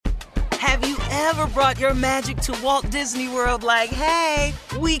Have you ever brought your magic to Walt Disney World like, hey,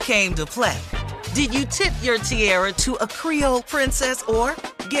 we came to play? Did you tip your tiara to a Creole princess or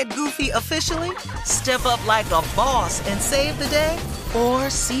get goofy officially? Step up like a boss and save the day? Or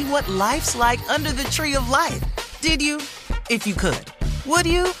see what life's like under the tree of life? Did you? If you could. Would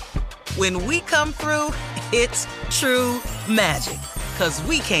you? When we come through, it's true magic. 'Cause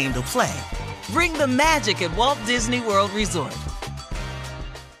we came to play. Bring the magic at Walt Disney World Resort.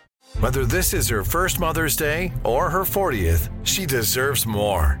 Whether this is her first Mother's Day or her 40th, she deserves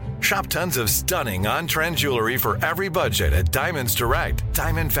more. Shop tons of stunning on-trend jewelry for every budget at Diamonds Direct.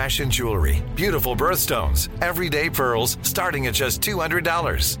 Diamond fashion jewelry, beautiful birthstones, everyday pearls starting at just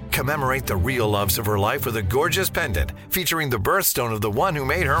 $200. Commemorate the real loves of her life with a gorgeous pendant featuring the birthstone of the one who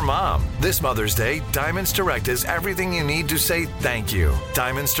made her mom. This Mother's Day, Diamonds Direct is everything you need to say thank you.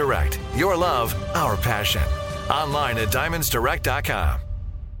 Diamonds Direct, your love, our passion. Online at diamondsdirect.com.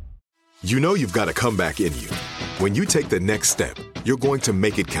 You know you've got a comeback in you. When you take the next step, you're going to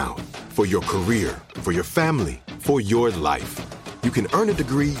make it count. For your career, for your family, for your life. You can earn a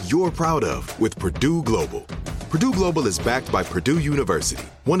degree you're proud of with Purdue Global. Purdue Global is backed by Purdue University,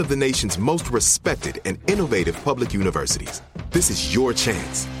 one of the nation's most respected and innovative public universities. This is your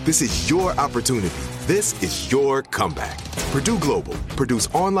chance. This is your opportunity. This is your comeback. Purdue Global, Purdue's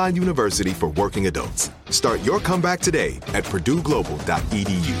online university for working adults. Start your comeback today at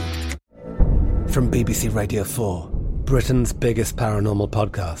purdueglobal.edu. From BBC Radio 4, Britain's biggest paranormal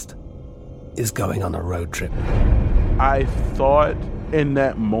podcast is going on a road trip. I thought in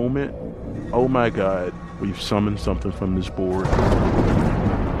that moment, oh my God, we've summoned something from this board.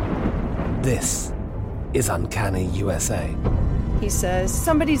 This is Uncanny USA. He says,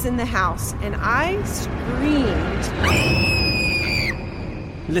 somebody's in the house, and I screamed.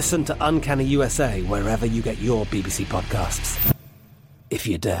 Listen to Uncanny USA wherever you get your BBC podcasts, if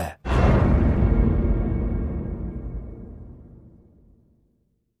you dare.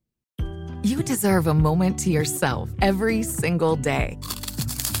 You deserve a moment to yourself every single day.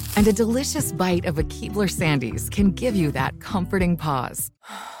 And a delicious bite of a Keebler Sandies can give you that comforting pause.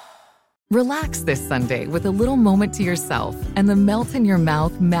 Relax this Sunday with a little moment to yourself and the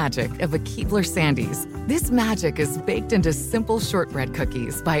melt-in-your-mouth magic of a Keebler Sandies. This magic is baked into simple shortbread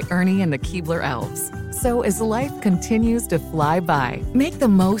cookies by Ernie and the Keebler Elves. So as life continues to fly by, make the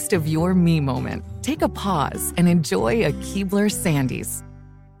most of your me moment. Take a pause and enjoy a Keebler Sandies.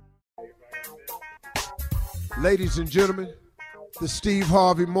 Ladies and gentlemen, the Steve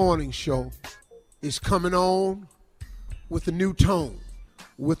Harvey Morning Show is coming on with a new tone,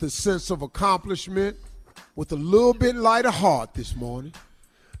 with a sense of accomplishment, with a little bit lighter heart this morning.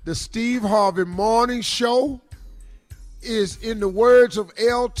 The Steve Harvey Morning Show is, in the words of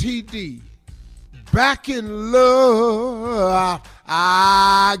LTD, back in love.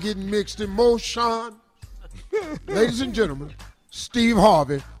 I get mixed emotion. Ladies and gentlemen, Steve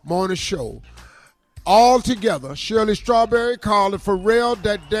Harvey Morning Show. All together, Shirley Strawberry, Carly Farrell,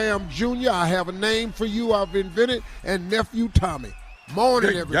 that damn Junior, I have a name for you I've invented, and nephew Tommy.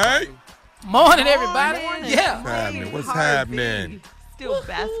 Morning, everybody. Morning, everybody. Yeah. What's happening? Still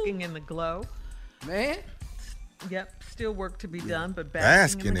basking in the glow. Man. Yep, still work to be done, but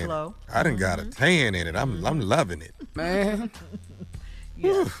basking in the glow. I done got a tan in it. I'm loving it. Man.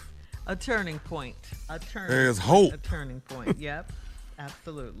 Yes. A turning point. There's hope. A turning point. Yep,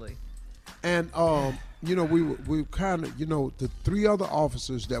 absolutely. And, we kind of, the three other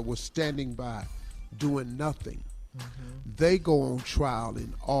officers that were standing by doing nothing, they go on trial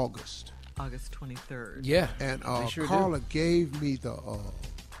in August. August 23rd. Yeah. And sure Carla gave me the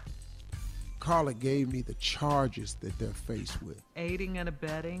charges that they're faced with. Aiding and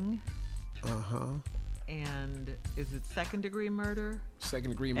abetting. Uh-huh. And is it second-degree murder?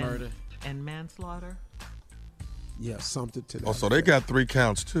 Second-degree murder. And manslaughter? Yeah, something to that. Oh, so they got 3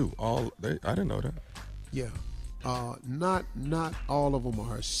 counts too. I didn't know that. Yeah, not all of them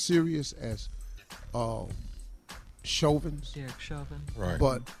are as serious as Chauvin's. Derek Chauvin. Right.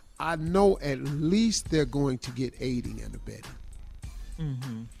 But I know at least they're going to get aiding and abetting.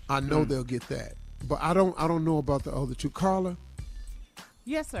 Mm-hmm. I know they'll get that, but I don't know about the other 2. Carla.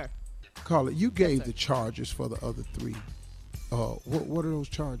 Yes, sir. Carla, you gave the charges for the other 3. What are those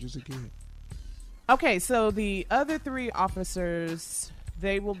charges again? Okay, so the other 3 officers,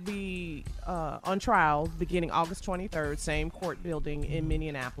 they will be on trial beginning August 23rd, same court building in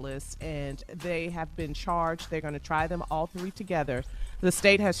Minneapolis, and they have been charged. They're going to try them all 3 together. The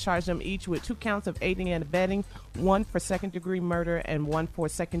state has charged them each with 2 counts of aiding and abetting, 1 for second-degree murder and 1 for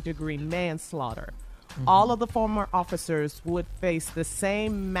second-degree manslaughter. Mm-hmm. All of the former officers would face the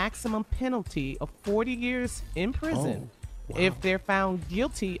same maximum penalty of 40 years in prison. if they're found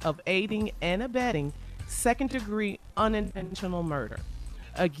guilty of aiding and abetting second-degree unintentional murder.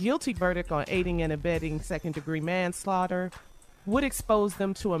 A guilty verdict on aiding and abetting second-degree manslaughter would expose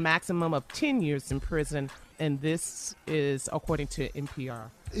them to a maximum of 10 years in prison, and this is according to NPR.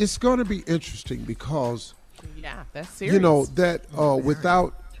 It's going to be interesting because, yeah, that's serious. You know, that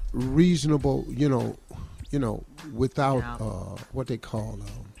without reasonable, without what they call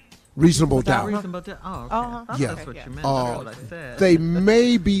reasonable doubt. Reasonable doubt. Oh, okay. Yeah. That's what you meant. That's what I said. They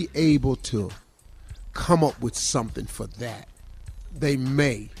may be able to come up with something for that. They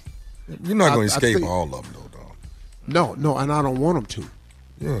may. You're not going to escape all of them, though, dog. No, and I don't want them to.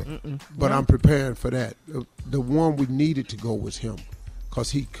 Yeah. But I'm preparing for that. The one we needed to go was him because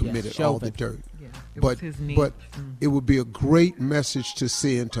he committed all the dirt. Yeah, but it would be a great message to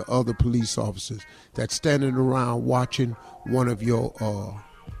send to other police officers that standing around watching one of your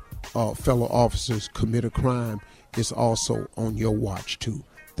fellow officers commit a crime is also on your watch too.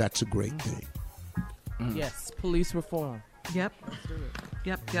 That's a great thing. Yes, police reform. Yep.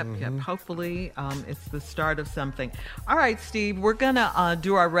 Hopefully, it's the start of something. All right, Steve, we're going to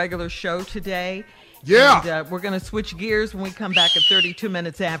do our regular show today. Yeah. And, we're going to switch gears when we come back at 32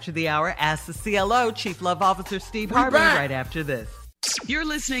 minutes after the hour. Ask the CLO, Chief Love Officer Steve Harvey, right after this. You're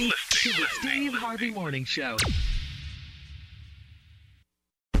listening to the Steve Harvey Morning Show.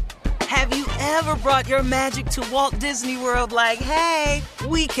 Have you ever brought your magic to Walt Disney World like, hey,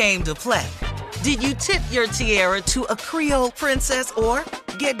 we came to play? Did you tip your tiara to a Creole princess or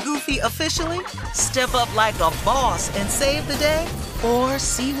get goofy officially? Step up like a boss and save the day? Or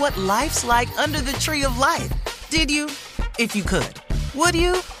see what life's like under the tree of life? Did you? If you could. Would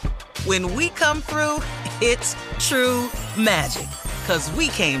you? When we come through, it's true magic. 'Cause we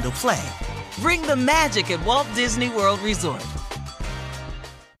came to play. Bring the magic at Walt Disney World Resort.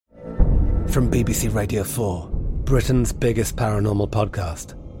 From BBC Radio 4, Britain's biggest paranormal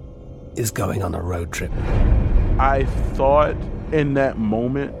podcast is going on a road trip. I thought in that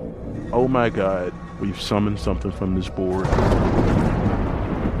moment, oh my God, we've summoned something from this board.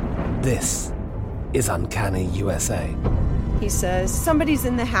 This is Uncanny USA. He says, somebody's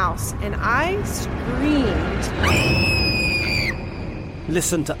in the house, and I screamed.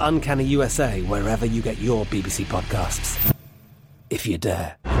 Listen to Uncanny USA wherever you get your BBC podcasts, if you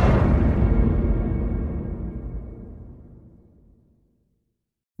dare.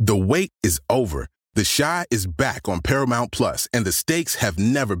 The wait is over. The Chi is back on Paramount Plus, and the stakes have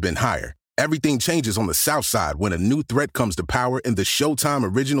never been higher. Everything changes on the South Side when a new threat comes to power in the Showtime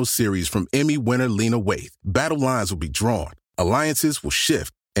original series from Emmy winner Lena Waithe. Battle lines will be drawn, alliances will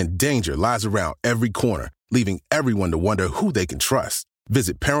shift, and danger lies around every corner, leaving everyone to wonder who they can trust.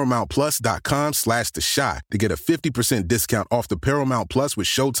 Visit ParamountPlus.com/The Chi to get a 50% discount off the Paramount Plus with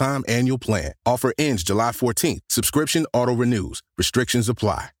Showtime annual plan. Offer ends July 14th. Subscription auto-renews. Restrictions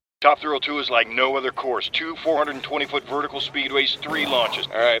apply. Top Thrill 2 is like no other course. 2 420-foot vertical speedways, 3 launches.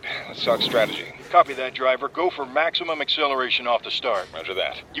 All right, let's talk strategy. Copy that, driver. Go for maximum acceleration off the start. Roger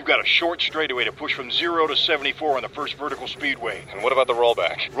that. You've got a short straightaway to push from 0 to 74 on the first vertical speedway. And what about the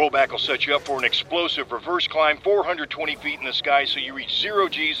rollback? Rollback will set you up for an explosive reverse climb 420 feet in the sky so you reach 0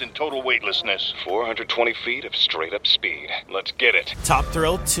 G's in total weightlessness. 420 feet of straight-up speed. Let's get it. Top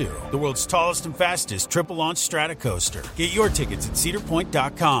Thrill 2, the world's tallest and fastest triple-launch Stratocoaster. Get your tickets at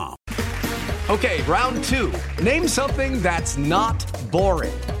cedarpoint.com. Okay, round 2. Name something that's not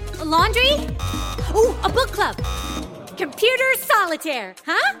boring. A laundry? Ooh, a book club. Computer solitaire,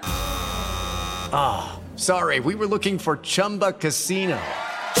 huh? Ah, oh, sorry, we were looking for Chumba Casino.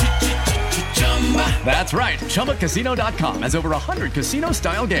 That's right, ChumbaCasino.com has over 100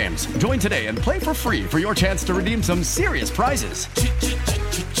 casino-style games. Join today and play for free for your chance to redeem some serious prizes.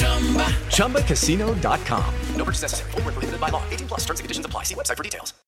 ChumbaCasino.com. No purchase necessary. Void where prohibited by law. 18+ terms and conditions apply. See website for details.